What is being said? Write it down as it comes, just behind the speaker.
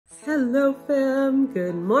Hello fam,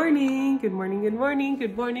 good morning, good morning, good morning,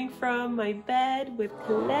 good morning from my bed with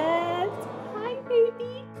Colette. Hi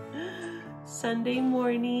baby. Sunday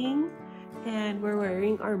morning, and we're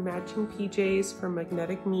wearing our matching PJs from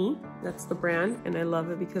Magnetic Me. That's the brand, and I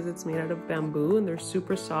love it because it's made out of bamboo and they're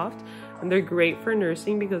super soft and they're great for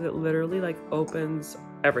nursing because it literally like opens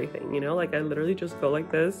everything, you know, like I literally just go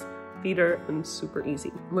like this, feed her, and super easy,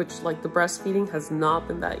 which like the breastfeeding has not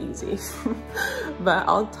been that easy. But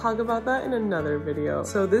I'll talk about that in another video.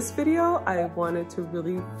 So this video I wanted to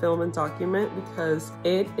really film and document because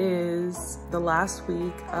it is the last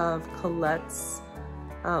week of Colette's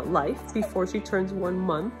life before she turns 1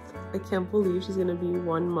 month. I can't believe she's gonna be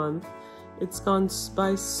 1 month. It's gone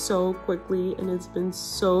by so quickly and it's been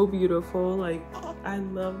so beautiful. Like, I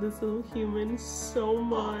love this little human so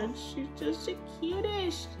much. She's just the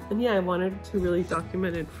cutest. And yeah, I wanted to really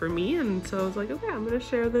document it for me, and so I was like, okay, I'm gonna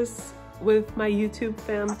share this with my YouTube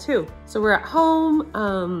fam too. So we're at home.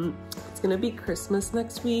 It's gonna be Christmas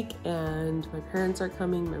next week and my parents are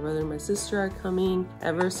coming, my brother and my sister are coming.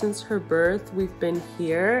 Ever since her birth, we've been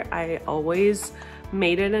here. I always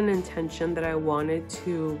made it an intention that I wanted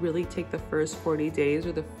to really take the first 40 days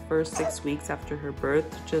or the first 6 weeks after her birth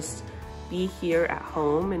to just be here at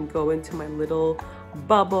home and go into my little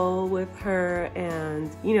bubble with her. And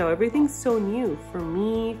you know, everything's so new for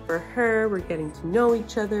me, for her. We're getting to know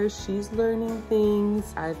each other. She's learning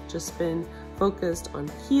things. I've just been focused on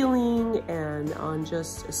healing and on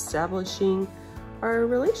just establishing our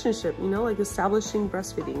relationship, you know, like establishing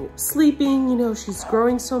breastfeeding. Sleeping, you know, she's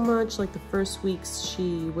growing so much. Like the first weeks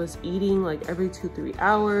she was eating like every 2-3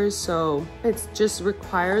 hours. So it just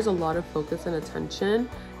requires a lot of focus and attention.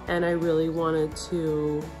 And I really wanted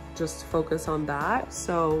to just focus on that.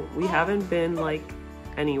 So we haven't been like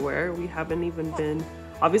anywhere. We haven't even been,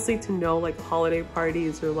 obviously, to no like holiday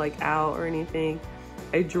parties or like out or anything.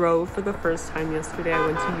 I drove for the first time yesterday. I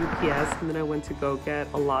went to UPS and then I went to go get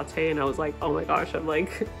a latte and I was like, oh my gosh, I'm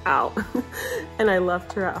like out. And I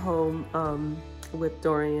left her at home with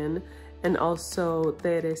Dorian and also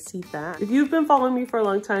Teresita. If you've been following me for a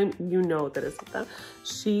long time, you know Teresita.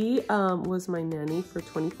 She was my nanny for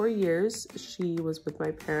 24 years. She was with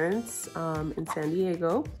my parents in San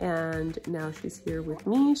Diego, and now she's here with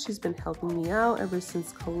me. She's been helping me out ever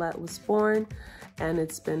since Colette was born, and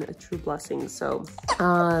it's been a true blessing. So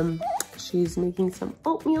she's making some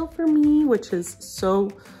oatmeal for me, which is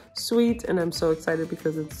so sweet, and I'm so excited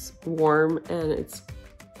because it's warm and it's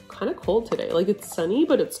kind of cold today. Like, it's sunny,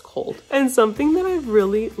 but it's cold. And something that I've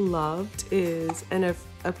really loved is, and I've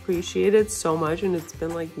appreciated so much, and it's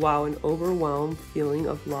been like, wow, an overwhelmed feeling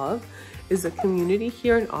of love, is the community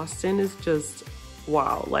here in Austin is just,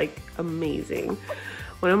 wow, like amazing.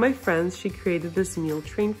 One of my friends, she created this meal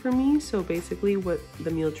train for me. So basically what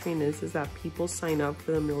the meal train is that people sign up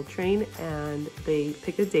for the meal train and they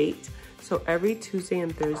pick a date. So every Tuesday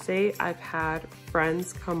and Thursday, I've had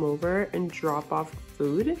friends come over and drop off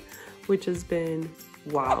food, which has been,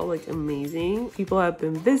 wow, like amazing. People have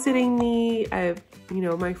been visiting me. You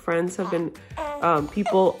know, my friends have been,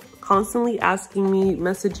 people constantly asking me,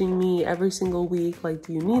 messaging me every single week, like,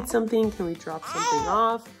 do you need something? Can we drop something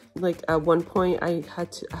off? Like at one point I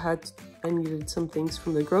needed some things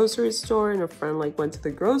from the grocery store, and a friend like went to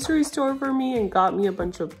the grocery store for me and got me a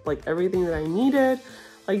bunch of like everything that I needed.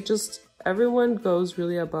 Like, just everyone goes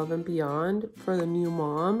really above and beyond for the new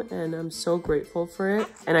mom, and I'm so grateful for it.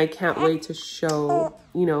 And I can't wait to show,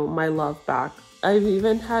 you know, my love back. I've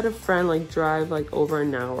even had a friend like drive like over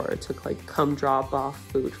an hour to like come drop off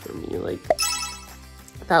food for me. Like,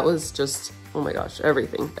 that was just, oh my gosh,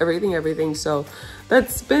 everything. So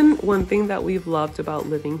that's been one thing that we've loved about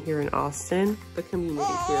living here in Austin. The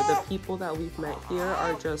community here, the people that we've met here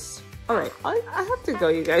are just, all right, I have to go,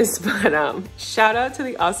 you guys, but shout out to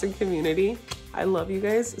the Austin community. I love you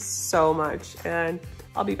guys so much, and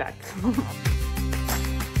I'll be back.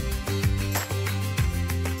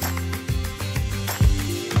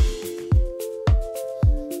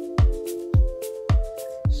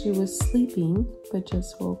 She was sleeping, but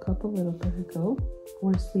just woke up a little bit ago.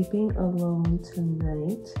 We're sleeping alone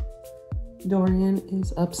tonight. Dorian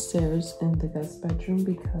is upstairs in the guest bedroom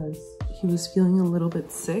because he was feeling a little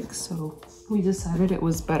bit sick, so we decided it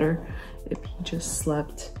was better if he just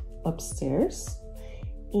slept upstairs.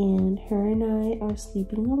 And her and I are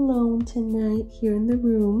sleeping alone tonight here in the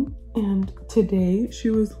room. And today she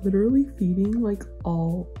was literally feeding like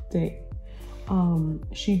all day.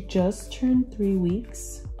 She just turned 3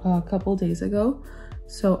 weeks a couple days ago,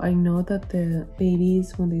 so I know that the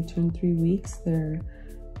babies, when they turn 3 weeks,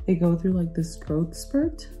 they go through like this growth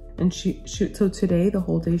spurt. And so today, the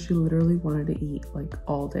whole day, she literally wanted to eat like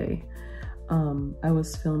all day. I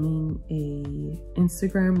was filming a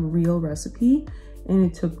Instagram reel recipe, and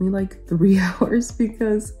it took me like 3 hours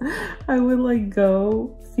because I would like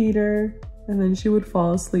go feed her and then she would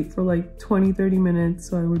fall asleep for like 20-30 minutes.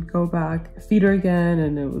 So I would go back, feed her again,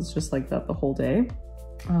 and it was just like that the whole day.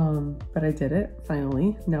 But I did it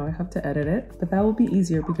finally. Now I have to edit it, but that will be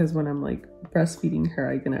easier because when I'm like breastfeeding her,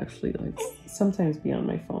 I can actually like sometimes be on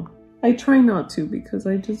my phone. I try not to because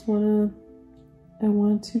I just want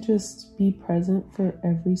to just be present for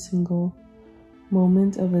every single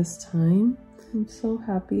moment of this time. I'm so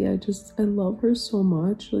happy. I love her so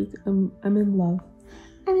much. Like I'm in love.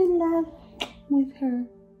 I'm in love with her.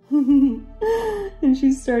 And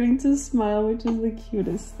she's starting to smile, which is the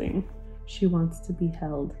cutest thing. She wants to be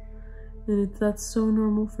held. And that's so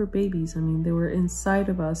normal for babies. I mean, they were inside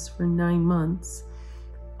of us for 9 months.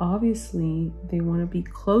 Obviously, they want to be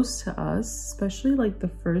close to us, especially like the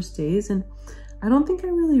first days. And I don't think I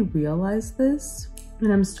really realized this.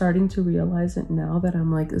 And I'm starting to realize it now that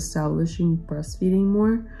I'm like establishing breastfeeding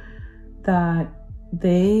more, that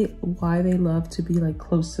why they love to be like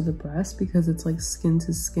close to the breast, because it's like skin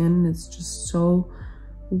to skin and it's just so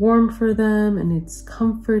warm for them and it's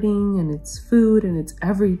comforting and it's food and it's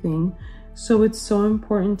everything. So it's so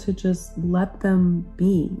important to just let them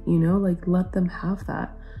be, you know, like let them have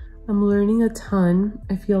that. I'm learning a ton.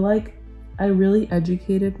 I feel like I really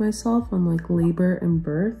educated myself on like labor and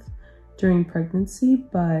birth during pregnancy,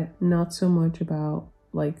 but not so much about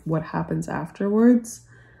like what happens afterwards.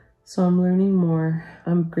 So I'm learning more.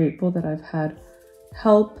 I'm grateful that I've had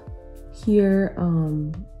help here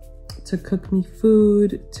to cook me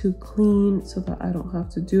food, to clean, so that I don't have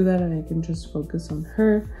to do that and I can just focus on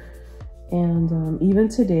her. And even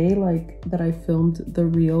today, like that I filmed the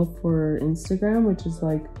reel for Instagram, which is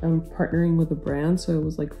like I'm partnering with a brand, so it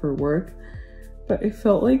was like for work, but it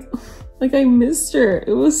felt like I missed her.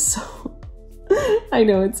 It was so I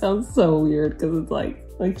know it sounds so weird because it's like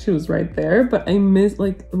she was right there, but I miss,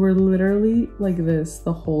 like we're literally like this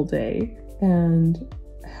the whole day, and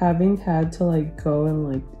having had to like go and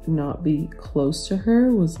like not be close to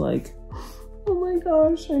her was like, oh my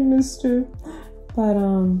gosh, I missed her. But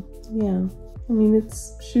yeah, I mean,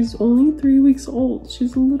 she's only 3 weeks old.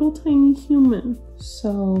 She's a little tiny human.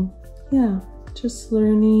 So yeah, just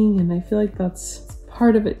learning. And I feel like that's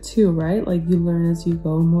part of it too, right? Like you learn as you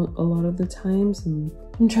go a lot of the times, and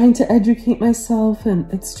I'm trying to educate myself,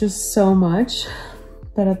 and it's just so much.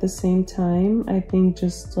 But at the same time, I think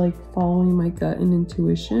just like following my gut and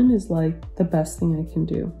intuition is like the best thing I can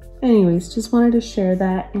do. Anyways, just wanted to share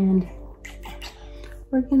that, and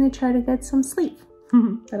we're gonna try to get some sleep.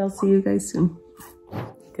 But I'll see you guys soon.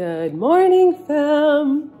 Good morning,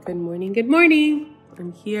 fam. Good morning, good morning.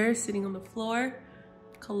 I'm here sitting on the floor.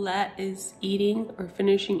 Colette is eating or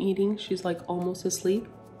finishing eating. She's like almost asleep.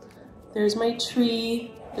 There's my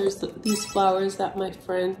tree. There's these flowers that my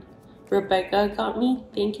friend Rebecca got me.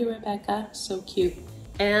 Thank you, Rebecca. So cute.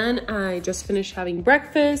 And I just finished having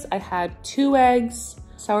breakfast. I had 2 eggs,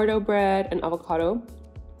 sourdough bread, and avocado.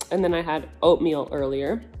 And then I had oatmeal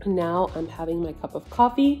earlier. And now I'm having my cup of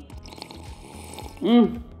coffee.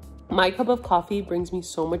 My cup of coffee brings me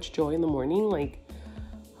so much joy in the morning. Like,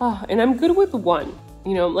 and I'm good with one.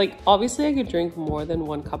 You know, like obviously I could drink more than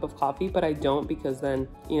 1 cup of coffee, but I don't, because then,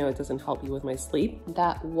 you know, it doesn't help you with my sleep.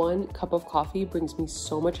 That 1 cup of coffee brings me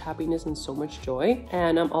so much happiness and so much joy.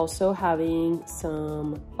 And I'm also having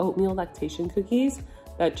some oatmeal lactation cookies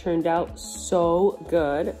that turned out so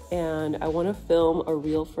good. And I want to film a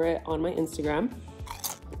reel for it on my Instagram.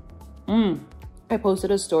 I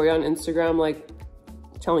posted a story on Instagram, like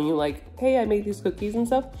telling you like, hey, I made these cookies and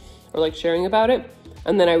stuff, or like sharing about it.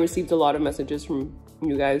 And then I received a lot of messages from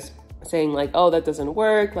you guys saying like, oh, that doesn't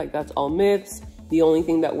work, like that's all myths. The only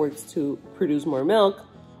thing that works to produce more milk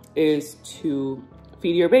is to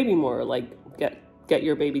feed your baby more, like get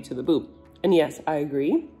your baby to the boob. And yes, I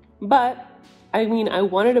agree. But I mean, I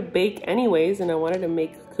wanted to bake anyways, and I wanted to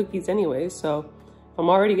make cookies anyways. So if I'm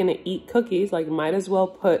already gonna eat cookies, like might as well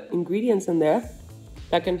put ingredients in there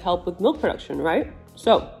that can help with milk production, right?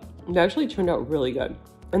 So it actually turned out really good,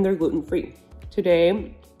 and they're gluten-free.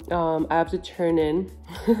 Today, I have to turn in,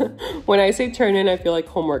 when I say turn in, I feel like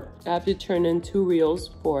homework. I have to turn in 2 reels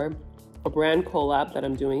for a brand collab that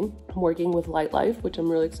I'm doing. I'm working with Light Life, which I'm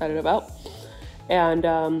really excited about. And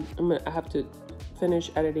I have to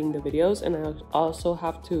finish editing the videos, and I also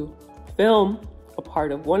have to film a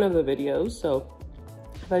part of one of the videos. So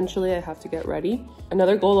eventually I have to get ready.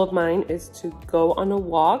 Another goal of mine is to go on a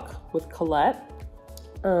walk with Colette.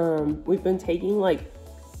 We've been taking like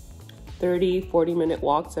 30-40 minute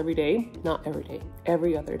walks every day. Not every day,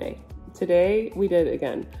 every other day. Today we did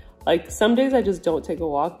again Like some days I just don't take a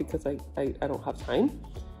walk because I don't have time.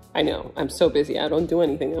 I know, I'm so busy. I don't do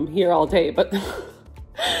anything. I'm here all day, but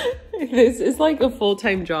this is like a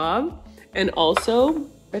full-time job. And also,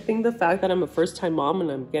 I think the fact that I'm a first-time mom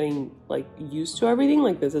and I'm getting like used to everything,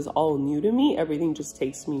 like this is all new to me, everything just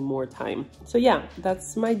takes me more time. So yeah,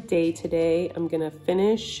 that's my day today. I'm gonna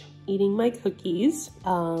finish eating my cookies,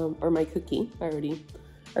 or my cookie. I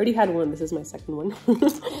already had one. This is my second one.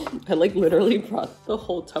 I like literally brought the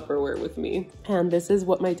whole Tupperware with me. And this is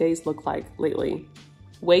what my days look like lately.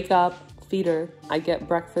 Wake up, feed her. I get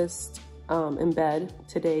breakfast in bed.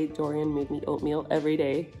 Today, Dorian made me oatmeal every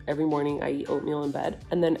day. Every morning I eat oatmeal in bed.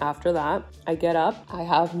 And then after that, I get up. I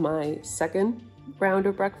have my second round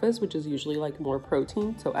of breakfast, which is usually like more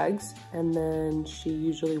protein, so eggs. And then she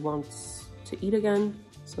usually wants to eat again.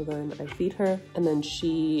 So then I feed her and then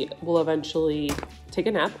she will eventually take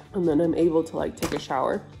a nap and then I'm able to like take a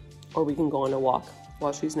shower or we can go on a walk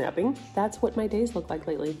while she's napping. That's what my days look like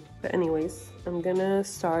lately. But anyways, I'm gonna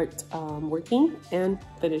start working and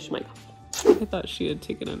finish my coffee. I thought she had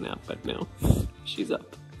taken a nap, but no, she's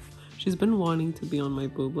up. She's been wanting to be on my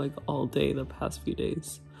boob like all day the past few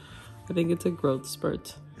days. I think it's a growth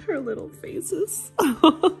spurt. Her little faces.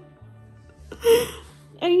 Are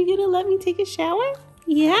you gonna let me take a shower?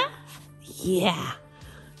 Yeah? Yeah.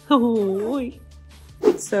 Oh.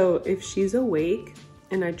 So if she's awake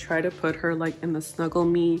and I try to put her like in the snuggle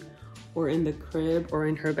me or in the crib or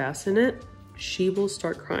in her bassinet, she will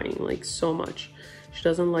start crying like so much. She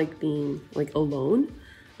doesn't like being like alone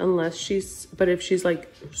unless she's, but if she's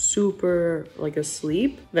like super like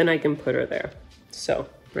asleep, then I can put her there. So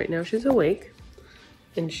right now she's awake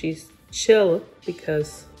and she's chill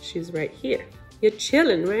because she's right here. You're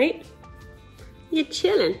chilling, right? You're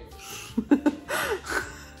chilling.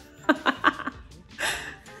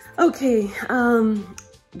 Okay, I'm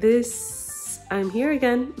here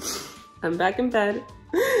again. I'm back in bed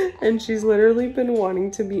and she's literally been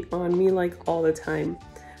wanting to be on me like all the time.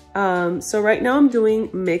 So right now I'm doing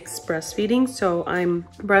mixed breastfeeding. So I'm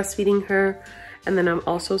breastfeeding her and then I'm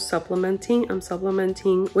also supplementing. I'm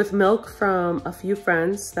supplementing with milk from a few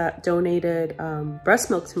friends that donated breast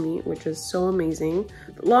milk to me, which is so amazing.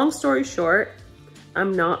 Long story short,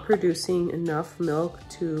 I'm not producing enough milk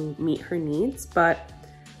to meet her needs, but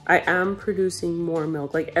I am producing more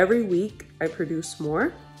milk. Like every week I produce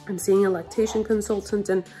more. I'm seeing a lactation consultant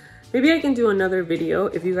and maybe I can do another video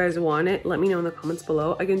if you guys want it. Let me know in the comments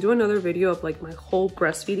below. I can do another video of like my whole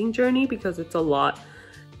breastfeeding journey because it's a lot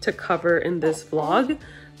to cover in this vlog.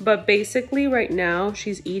 But basically right now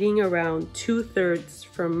she's eating around 2/3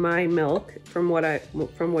 from my milk, from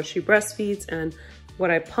what she breastfeeds and what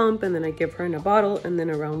I pump, and then I give her in a bottle, and then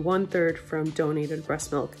around 1/3 from donated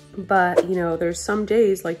breast milk. But you know, there's some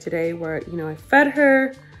days like today where, you know, I fed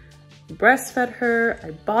her, breastfed her,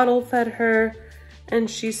 I bottle fed her, and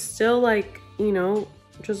she's still like, you know,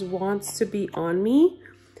 just wants to be on me.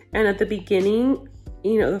 And at the beginning,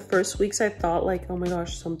 you know, the first weeks I thought like, oh my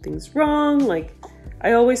gosh, something's wrong. Like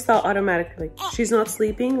I always thought automatically, like she's not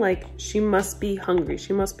sleeping, like she must be hungry,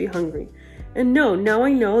 she must be hungry. And no, now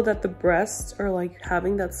I know that the breasts are like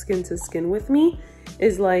having that skin to skin with me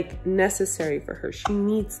is like necessary for her. She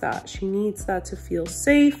needs that. She needs that to feel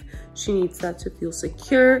safe. She needs that to feel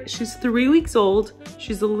secure. She's 3 weeks old.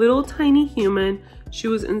 She's a little tiny human. She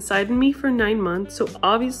was inside of me for 9 months. So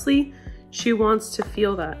obviously she wants to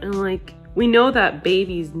feel that. And like, we know that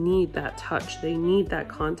babies need that touch. They need that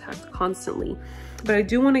contact constantly. But I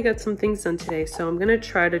do want to get some things done today. So I'm going to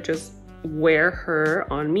try to just wear her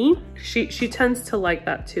on me. She tends to like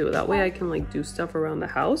that too. That way I can like do stuff around the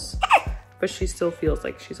house, but she still feels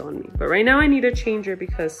like she's on me. But right now I need to change her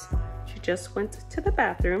because she just went to the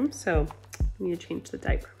bathroom, so I need to change the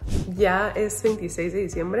diaper. Ya es 26 de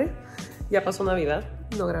diciembre, ya pasó Navidad,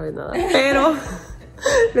 no grabé nada, pero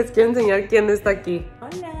les quiero enseñar quién está aquí.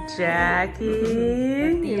 Hola.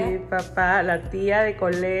 Jackie, mi papá, la tía de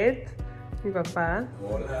Colette, mi papá.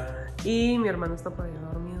 Hola. Y mi hermano está por allá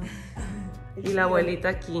dormido. Y la abuelita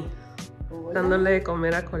aquí, dándole de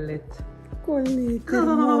comer a Colette. Colette,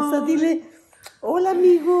 hermosa, dile, hola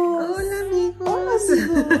amigos. Hola amigos. Hola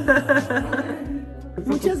amigos.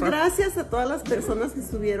 Muchas gracias a todas las personas que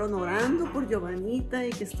estuvieron orando por Giovanita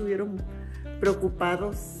y que estuvieron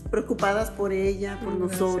preocupadas por ella, por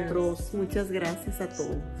nosotros. Muchas gracias a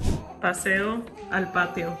todos. Paseo al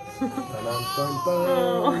patio.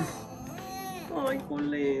 Oh. Ay,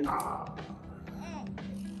 Colette.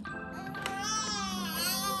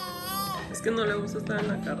 Es que no le gusta estar en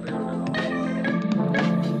la carriola.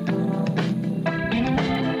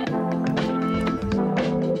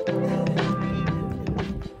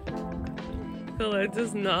 Colette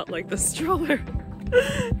does not like the stroller.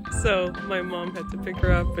 So my mom had to pick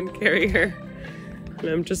her up and carry her. And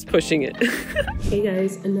I'm just pushing it. Hey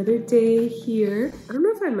guys, another day here. I don't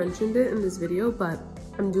know if I mentioned it in this video, but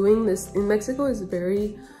I'm doing this in Mexico. It's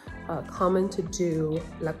very common to do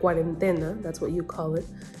la cuarentena, that's what you call it.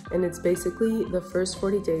 And it's basically the first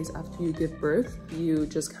 40 days after you give birth. You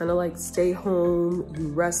just kind of like stay home, you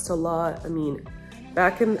rest a lot. I mean,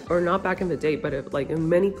 not back in the day, but like in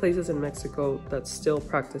many places in Mexico that still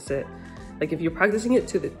practice it. Like if you're practicing it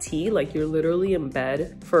to the T, like you're literally in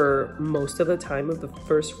bed for most of the time of the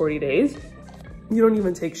first 40 days. You don't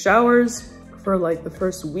even take showers for like the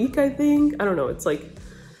first week, I think. I don't know, it's like,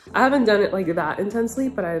 I haven't done it like that intensely,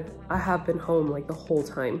 but I have been home like the whole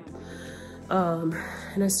time.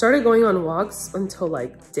 And I started going on walks until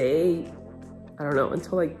like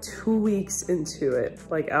until like 2 weeks into it,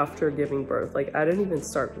 like after giving birth. Like I didn't even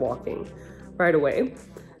start walking right away.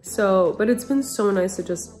 So, but it's been so nice to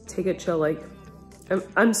just take it chill. Like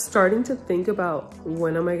I'm starting to think about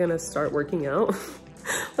when am I gonna start working out?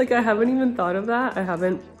 Like I haven't even thought of that. I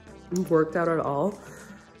haven't worked out at all.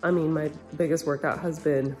 I mean, my biggest workout has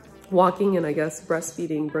been walking, and I guess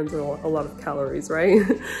breastfeeding burns a lot of calories, right?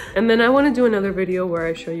 And then I want to do another video where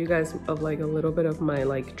I show you guys of like a little bit of my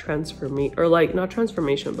like transformation, or like not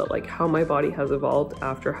transformation, but like how my body has evolved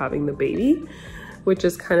after having the baby, which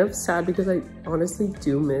is kind of sad because I honestly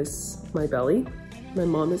do miss my belly. My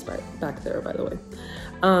mom is back there, by the way.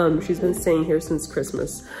 She's been staying here since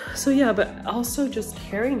Christmas. So yeah, but also just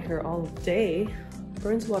carrying her all day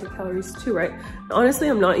burns a lot of calories too, right? Honestly,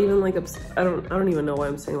 I'm not even like, I don't even know why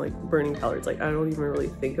I'm saying like burning calories. Like I don't even really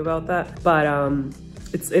think about that. But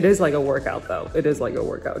it is like a workout though. It is like a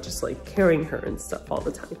workout, just like carrying her and stuff all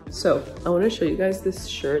the time. So I want to show you guys this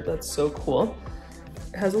shirt that's so cool.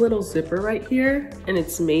 It has a little zipper right here, and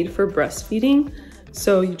it's made for breastfeeding.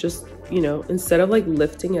 So you just, you know, instead of like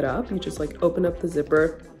lifting it up, you just like open up the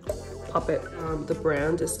zipper, pop it. The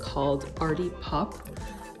brand is called Arty Pop.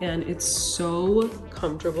 And it's so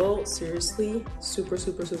comfortable, seriously, super,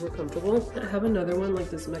 super, super comfortable. I have another one, like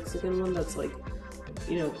this Mexican one that's like,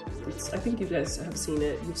 you know, I think you guys have seen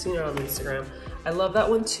it. You've seen it on Instagram. I love that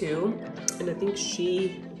one too. And I think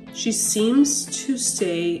she seems to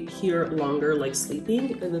stay here longer, like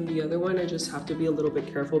sleeping. And then the other one, I just have to be a little bit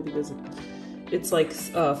careful because it's like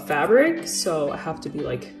fabric. So I have to be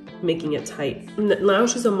like making it tight. Now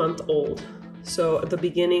she's a month old. So at the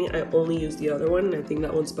beginning, I only used the other one, and I think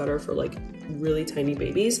that one's better for like really tiny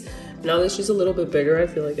babies. Now that she's a little bit bigger, I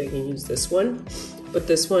feel like I can use this one. But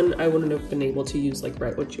this one, I wouldn't have been able to use like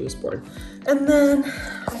right when she was born. And then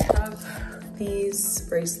I have these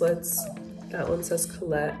bracelets. That one says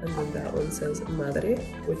Colette, and then that one says Madre,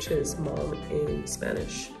 which is mom in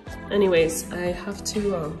Spanish. Anyways, I have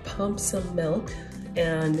to pump some milk,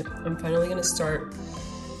 and I'm finally gonna start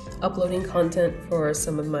uploading content for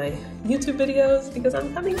some of my YouTube videos because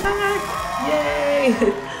I'm coming back. Yay!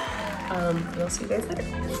 And I'll see you guys later.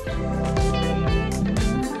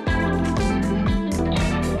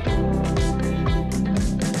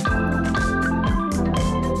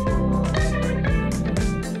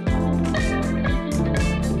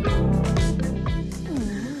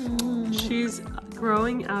 She's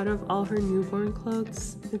growing out of all her newborn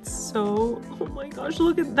clothes. It's so, oh my gosh,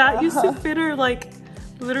 look at that. Used to fit her like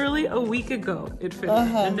literally a week ago. It fit her,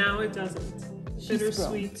 and now it doesn't.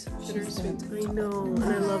 Bittersweet, bittersweet. I know, and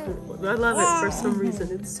I love it. I love it for some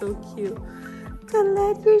reason. It's so cute.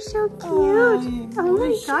 Colette, you're so cute. Oh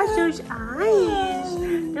my gosh, those eyes.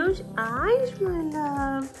 Those eyes, my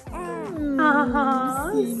love.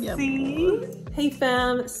 See? Hey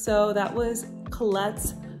fam, so that was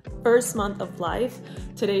Colette's first month of life.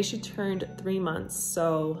 Today she turned 3 months,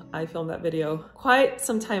 so I filmed that video quite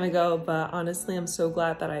some time ago, but honestly I'm so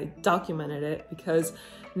glad that I documented it because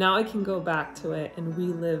now I can go back to it and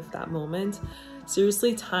relive that moment.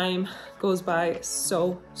 Seriously, time goes by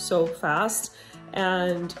so fast,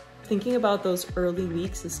 and thinking about those early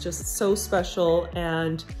weeks is just so special,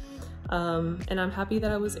 and I'm happy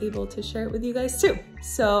that I was able to share it with you guys too.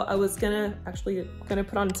 So I was gonna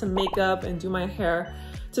put on some makeup and do my hair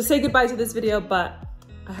to say goodbye to this video, but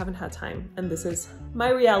I haven't had time, and this is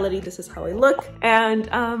my reality. This is how I look, and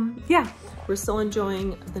yeah, we're still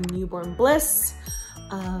enjoying the newborn bliss,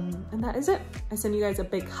 and that is it. I send you guys a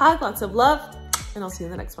big hug, lots of love, and I'll see you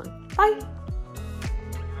in the next one. Bye.